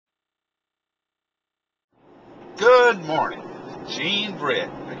Good morning. Gene Brett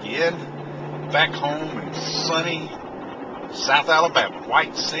again, back home in sunny South Alabama,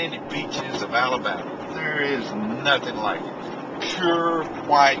 white sandy beaches of Alabama. There is nothing like it. Pure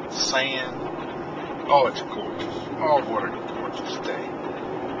white sand. Oh, it's gorgeous. Oh, what a gorgeous day.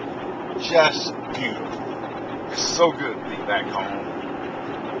 Just beautiful. It's so good to be back home.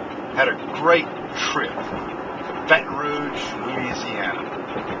 Had a great trip to Baton Rouge, Louisiana.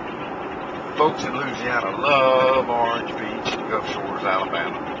 Folks in Louisiana love Orange Beach and Gulf Shores,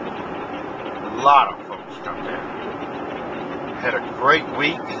 Alabama. A lot of folks come down. Had a great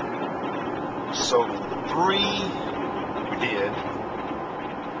week. Sold three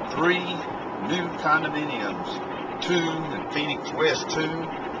new condominiums. 2 in Phoenix West 2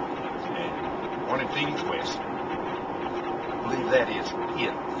 and 1 in Phoenix West. I believe that is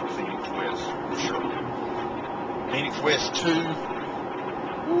it for Phoenix West for sure. Phoenix West 2.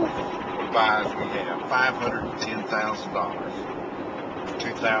 What buys we have? $510,000 for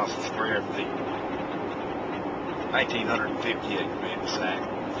 2,000 square feet. 1,958 to be exact.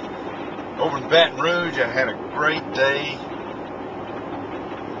 Over in Baton Rouge, I had a great day.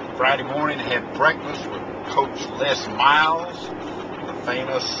 Friday morning, I had breakfast with Coach Les Miles, the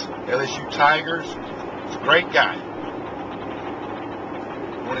famous LSU Tigers. He's a great guy.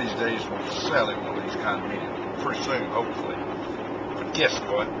 One of these days, we'll sell him one of these condominiums pretty soon, hopefully. But guess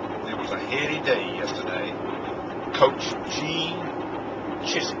what? It was a heady day yesterday. Coach Gene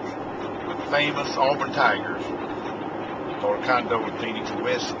Chizik, the famous Auburn Tigers, bought a condo in Phoenix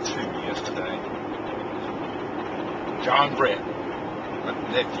West 2 yesterday. John Brett, my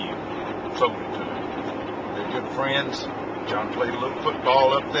nephew, sold it to him. They're good friends. John played a little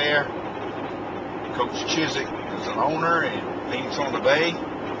football up there. Coach Chizik is an owner in Phoenix on the Bay.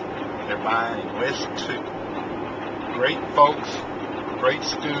 They're buying in West 2. Great folks, great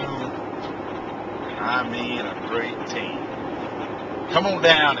school, and I mean a great team. Come on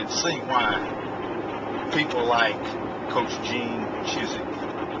down and see why people like Coach Gene Chizik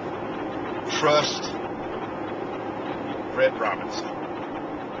trust Brett Robinson.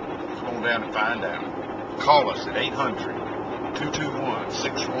 Come on down and find out. Call us at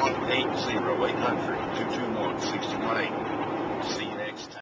 800-221-6180, 800-221-6180. See you.